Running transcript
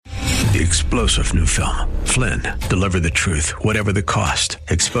The explosive new film, Flynn, deliver the truth, whatever the cost,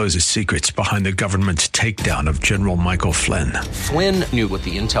 exposes secrets behind the government's takedown of General Michael Flynn. Flynn knew what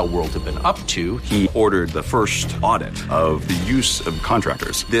the intel world had been up to. He ordered the first audit of the use of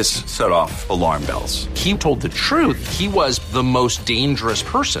contractors. This set off alarm bells. He told the truth. He was the most dangerous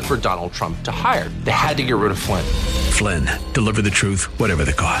person for Donald Trump to hire. They had to get rid of Flynn. Flynn, deliver the truth, whatever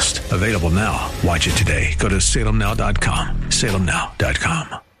the cost. Available now. Watch it today. Go to salemnow.com.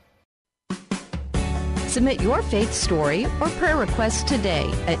 salemnow.com. Submit your faith story or prayer request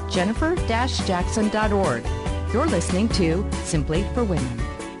today at jennifer-jackson.org. You're listening to Simply for Women.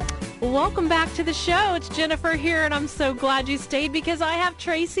 Welcome back to the show. It's Jennifer here, and I'm so glad you stayed because I have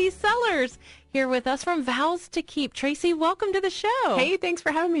Tracy Sellers here with us from Vows to Keep. Tracy, welcome to the show. Hey, thanks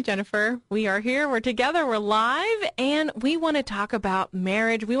for having me, Jennifer. We are here. We're together. We're live, and we want to talk about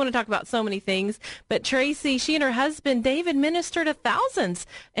marriage. We want to talk about so many things, but Tracy, she and her husband, David, minister to thousands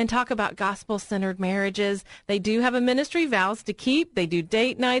and talk about gospel-centered marriages. They do have a ministry, Vows to Keep. They do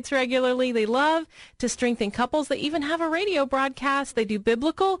date nights regularly. They love to strengthen couples. They even have a radio broadcast. They do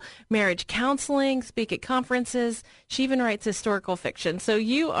biblical marriage counseling, speak at conferences. She even writes historical fiction. So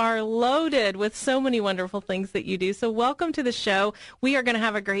you are loaded with so many wonderful things that you do. So welcome to the show. We are going to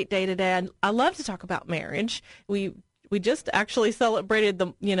have a great day today. I love to talk about marriage. We just actually celebrated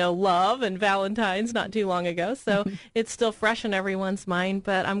the, love and Valentine's not too long ago. So it's still fresh in everyone's mind,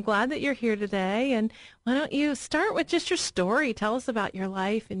 but I'm glad that you're here today. And why don't you start with just your story? Tell us about your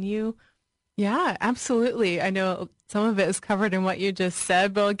life and you. Yeah, absolutely. I know some of it is covered in what you just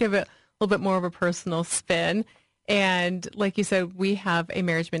said, but I'll give it a little bit more of a personal spin. And like you said, we have a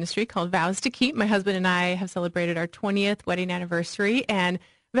marriage ministry called Vows to Keep. My husband and I have celebrated our 20th wedding anniversary, and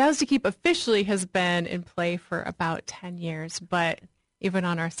Vows to Keep officially has been in play for about 10 years. But even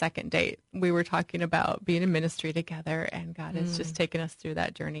on our second date, we were talking about being in ministry together, and God has just taken us through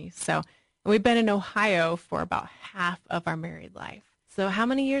that journey. So we've been in Ohio for about half of our married life. So how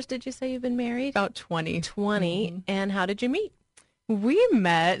many years did you say you've been married? About 20. 20. Mm-hmm. And how did you meet? We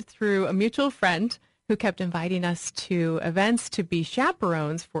met through a mutual friend who kept inviting us to events to be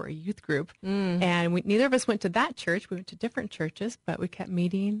chaperones for a youth group. And neither of us went to that church. We went to different churches, but we kept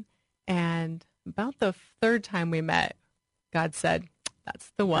meeting. And about the third time we met, God said,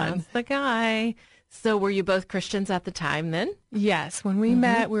 that's the one. That's the guy. So were you both Christians at the time then? Yes. When we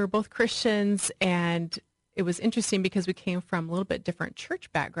met, we were both Christians. And it was interesting because we came from a little bit different church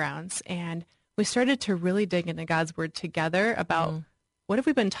backgrounds. And we started to really dig into God's word together about what have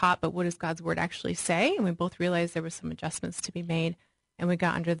we been taught, but what does God's word actually say? And we both realized there were some adjustments to be made. And we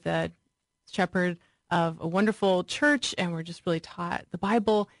got under the shepherd of a wonderful church, and we're just really taught the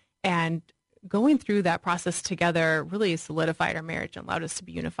Bible. And going through that process together really solidified our marriage and allowed us to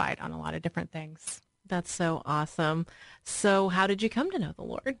be unified on a lot of different things. That's so awesome. So how did you come to know the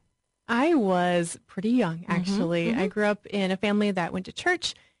Lord? I was pretty young, actually. I grew up in a family that went to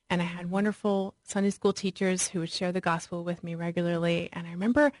church, and I had wonderful Sunday school teachers who would share the gospel with me regularly. And I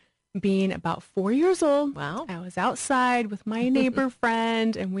remember being about 4 years old. Wow. I was outside with my neighbor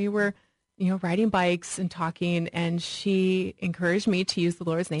friend, and we were, riding bikes and talking. And she encouraged me to use the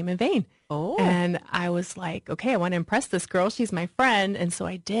Lord's name in vain. Oh. And I was like, okay, I want to impress this girl. She's my friend. And so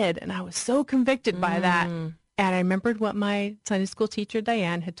I did. And I was so convicted by that. And I remembered what my Sunday school teacher,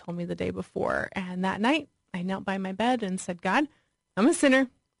 Diane, had told me the day before. And that night, I knelt by my bed and said, God, I'm a sinner.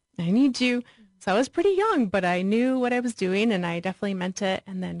 I need you. So I was pretty young, but I knew what I was doing, and I definitely meant it.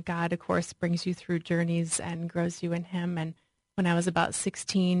 And then God, of course, brings you through journeys and grows you in him. And when I was about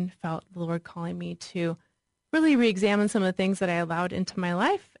 16, felt the Lord calling me to really re-examine some of the things that I allowed into my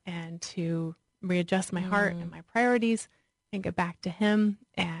life and to readjust my heart and my priorities and get back to him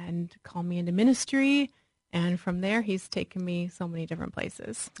and call me into ministry. And from there, he's taken me so many different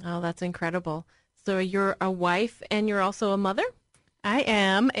places. Oh, that's incredible. So you're a wife and you're also a mother? I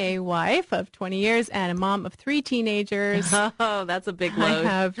am a wife of 20 years and a mom of 3 teenagers. Oh, that's a big load. I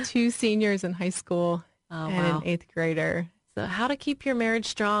have 2 seniors in high school and an 8th grader. So how to keep your marriage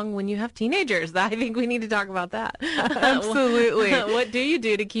strong when you have teenagers? I think we need to talk about that. Absolutely. What do you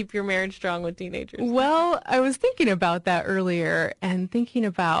do to keep your marriage strong with teenagers? Well, I was thinking about that earlier and thinking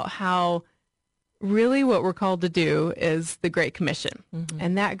about how really what we're called to do is the Great Commission.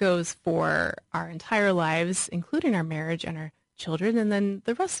 And that goes for our entire lives, including our marriage and our children, and then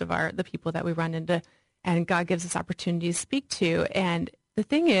the rest of the people that we run into, and God gives us opportunities to speak to. And the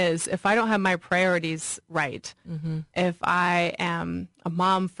thing is, if I don't have my priorities right, if I am a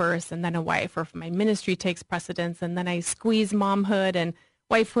mom first and then a wife, or if my ministry takes precedence and then I squeeze momhood and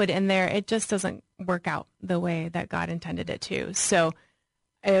wifehood in there, it just doesn't work out the way that God intended it to. So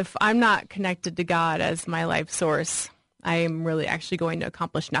if I'm not connected to God as my life source, I am really actually going to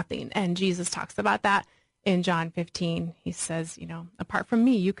accomplish nothing. And Jesus talks about that in John 15. He says, apart from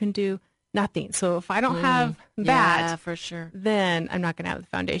me, you can do nothing. So if I don't have that, for sure, then I'm not going to have the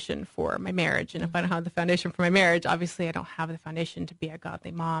foundation for my marriage. And if I don't have the foundation for my marriage, obviously I don't have the foundation to be a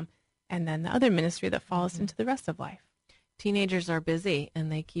godly mom. And then the other ministry that falls into the rest of life. Teenagers are busy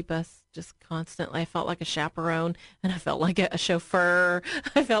and they keep us just constantly. I felt like a chaperone and I felt like a chauffeur.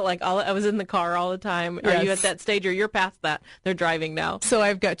 I felt like I was in the car all the time. Are you at that stage or you're past that? They're driving now. So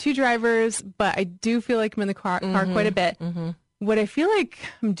I've got 2 drivers, but I do feel like I'm in the car quite a bit. What I feel like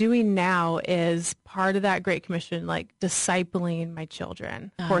I'm doing now is part of that Great Commission, like discipling my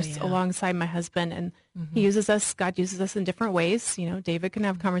children, of course, alongside my husband. And God uses us in different ways. David can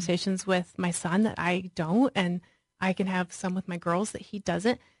have conversations with my son that I don't, and I can have some with my girls that he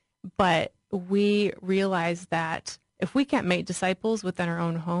doesn't. But we realize that if we can't make disciples within our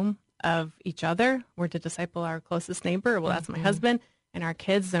own home of each other, we're to disciple our closest neighbor. Well, that's my husband. And our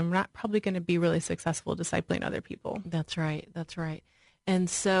kids, then we're not probably going to be really successful discipling other people. That's right. And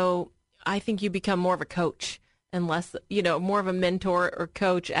so I think you become more of a coach and less, more of a mentor or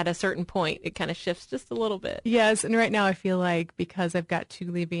coach at a certain point. It kind of shifts just a little bit. Yes. And right now I feel like because I've got 2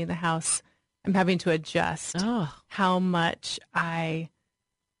 leaving in the house, I'm having to adjust how much I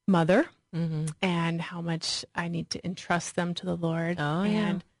mother and how much I need to entrust them to the Lord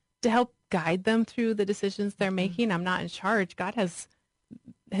and to help guide them through the decisions they're making. I'm not in charge. God has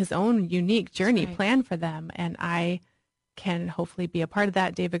his own unique journey planned for them, and I can hopefully be a part of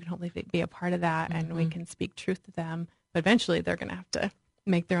that. David can hopefully be a part of that, and we can speak truth to them. But eventually they're going to have to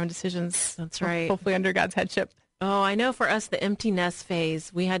make their own decisions. That's right. Hopefully under God's headship. Oh, I know for us, the empty nest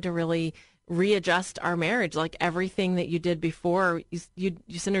phase, we had to really readjust our marriage. Like everything that you did before, you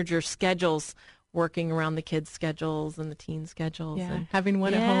centered your schedules working around the kids' schedules and the teen schedules. Yeah, and having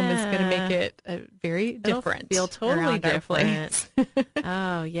one at home is going to make it very different. It'll feel totally different.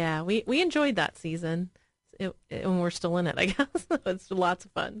 Oh, yeah. We enjoyed that season. And we're still in it, I guess. It's lots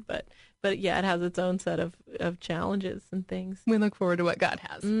of fun. But yeah, it has its own set of challenges and things. We look forward to what God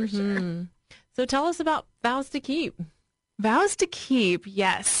has, for sure. So tell us about Vows to Keep. Vows to Keep,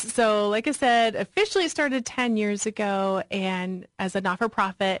 yes. So like I said, officially it started 10 years ago and as a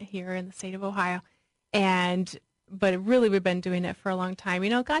not-for-profit here in the state of Ohio. But really we've been doing it for a long time.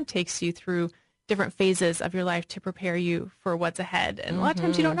 God takes you through different phases of your life to prepare you for what's ahead. And a lot of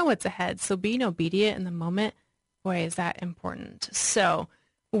times you don't know what's ahead. So being obedient in the moment, boy, is that important. So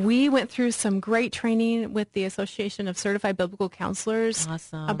we went through some great training with the Association of Certified Biblical Counselors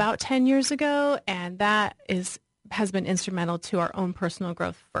about 10 years ago. And that has been instrumental to our own personal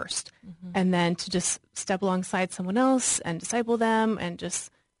growth first. And then to just step alongside someone else and disciple them and just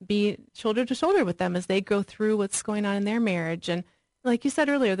be shoulder to shoulder with them as they go through what's going on in their marriage. And like you said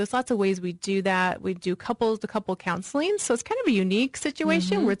earlier, there's lots of ways we do that. We do couple-to-couple counseling. So it's kind of a unique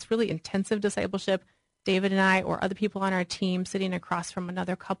situation where it's really intensive discipleship. David and I or other people on our team sitting across from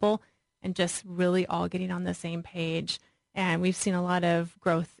another couple and just really all getting on the same page. And we've seen a lot of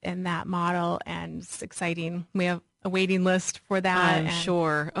growth in that model, and it's exciting. We have a waiting list for that. I'm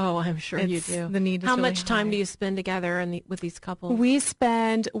sure. Oh, I'm sure you do. The need is How really much time high. do you spend together with these couples? We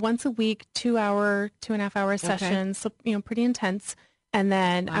spend once a week, 2.5-hour sessions, so pretty intense. And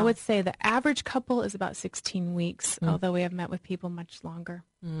then I would say the average couple is about 16 weeks, although we have met with people much longer.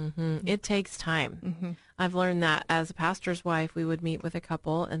 It takes time. I've learned that as a pastor's wife, we would meet with a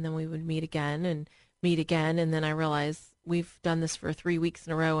couple and then we would meet again. And then I realized we've done this for 3 weeks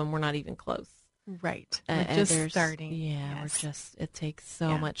in a row and we're not even close. Right. We're just starting. Yeah, it takes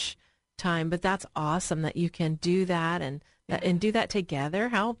so much time. But that's awesome that you can do that and do that together.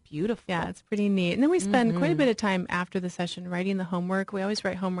 How beautiful. Yeah, it's pretty neat. And then we spend quite a bit of time after the session writing the homework. We always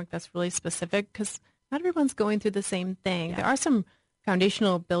write homework that's really specific because not everyone's going through the same thing. Yeah. There are some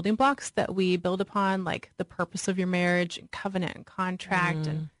foundational building blocks that we build upon, like the purpose of your marriage, and covenant and contract,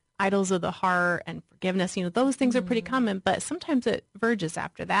 and idols of the heart and forgiveness. Those things are pretty common, but sometimes it verges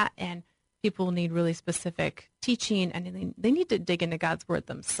after that, and people need really specific teaching, and they need to dig into God's word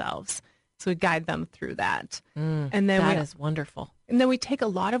themselves. So we guide them through that. And then that is wonderful. And then we take a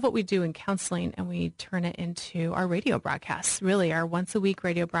lot of what we do in counseling and we turn it into our radio broadcasts, really our once a week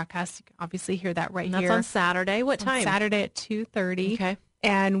radio broadcasts. You can obviously hear that right here. That's on Saturday. What time? Saturday at 2:30. Okay.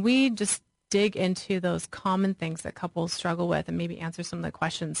 And we just dig into those common things that couples struggle with and maybe answer some of the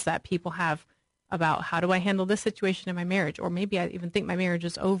questions that people have about how do I handle this situation in my marriage? Or maybe I even think my marriage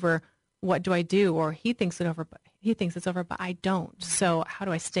is over. What do I do? Or he thinks it's over, but I don't. So how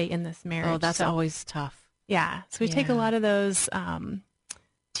do I stay in this marriage? Oh, that's always tough. Yeah. So we take a lot of those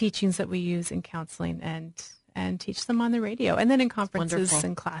teachings that we use in counseling and teach them on the radio, and then in conferences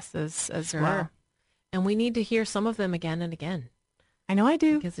and classes as well. And we need to hear some of them again and again. I know I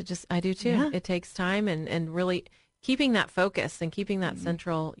do. Because I do too. Yeah. It takes time and really keeping that focus and keeping that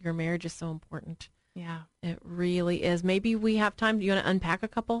central. Your marriage is so important. Yeah. It really is. Maybe we have time. Do you want to unpack a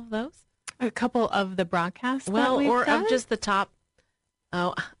couple of those? A couple of the broadcasts Or done? of just the top.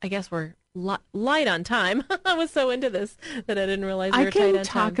 Oh, I guess we're light on time. I was so into this that I didn't realize we were tight on time. I can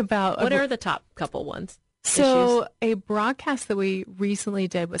talk about... What are the top couple ones? So issues? A broadcast that we recently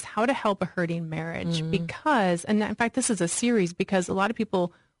did was how to help a hurting marriage because, and in fact, this is a series because a lot of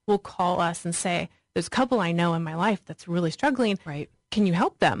people will call us and say, there's a couple I know in my life that's really struggling. Right. Can you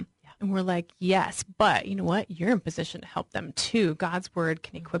help them? Yeah. And we're like, yes, but you know what? You're in position to help them too. God's word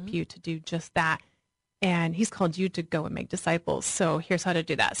can equip you to do just that. And he's called you to go and make disciples. So here's how to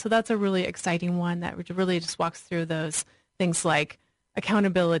do that. So that's a really exciting one that really just walks through those things like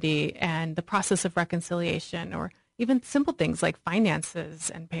accountability and the process of reconciliation, or even simple things like finances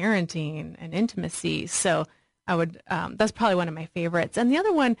and parenting and intimacy. So I would, that's probably one of my favorites. And the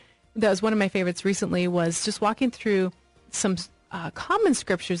other one that was one of my favorites recently was just walking through some common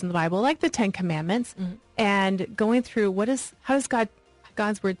scriptures in the Bible, like the Ten Commandments, and going through how does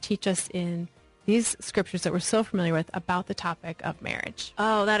God's word teach us in these scriptures that we're so familiar with about the topic of marriage.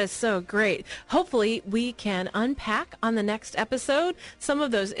 Oh, that is so great. Hopefully we can unpack on the next episode some of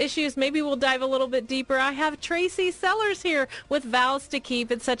those issues. Maybe we'll dive a little bit deeper. I have Tracy Sellers here with Vows to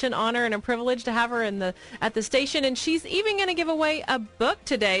Keep. It's such an honor and a privilege to have her at the station, and she's even going to give away a book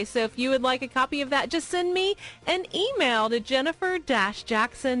today. So if you would like a copy of that, just send me an email to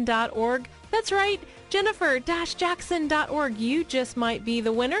jennifer-jackson.org. That's right, jennifer-jackson.org. You just might be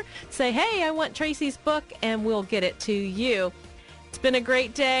the winner. Say, hey, I want Tracy's book, and we'll get it to you. It's been a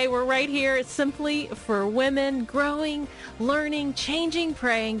great day. We're right here at Simply for Women, growing, learning, changing,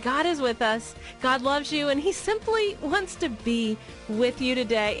 praying. God is with us. God loves you, and he simply wants to be with you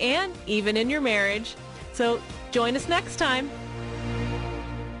today and even in your marriage. So join us next time.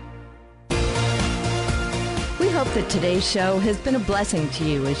 We hope that today's show has been a blessing to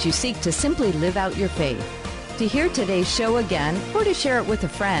you as you seek to simply live out your faith. To hear today's show again or to share it with a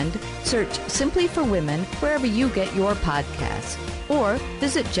friend, search Simply for Women wherever you get your podcasts. Or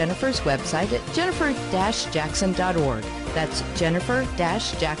visit Jennifer's website at jennifer-jackson.org. That's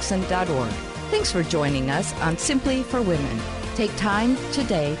jennifer-jackson.org. Thanks for joining us on Simply for Women. Take time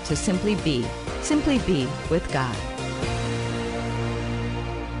today to simply be with God.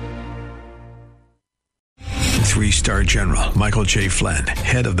 3-star General Michael J. Flynn,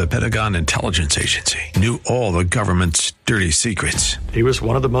 head of the Pentagon Intelligence Agency, knew all the government's dirty secrets. He was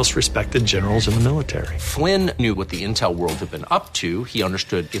one of the most respected generals in the military. Flynn knew what the intel world had been up to. He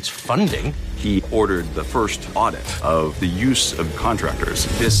understood its funding. He ordered the first audit of the use of contractors.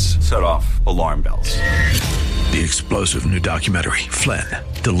 This set off alarm bells. The explosive new documentary, Flynn,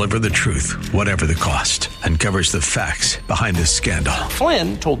 Deliver the Truth, Whatever the Cost, uncovers the facts behind this scandal.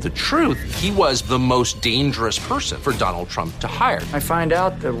 Flynn told the truth. He was the most dangerous person for Donald Trump to hire. I find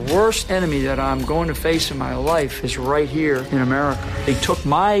out the worst enemy that I'm going to face in my life is right here in America. They took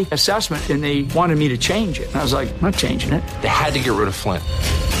my assessment and they wanted me to change it. And I was like, I'm not changing it. They had to get rid of Flynn.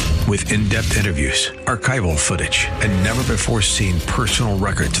 With in-depth interviews, archival footage, and never-before-seen personal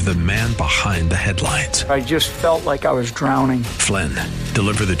records of the man behind the headlines. I just felt like I was drowning. Flynn,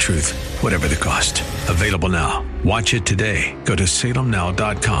 Deliver the Truth, Whatever the Cost. Available now. Watch it today. Go to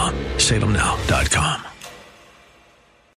salemnow.com. salemnow.com.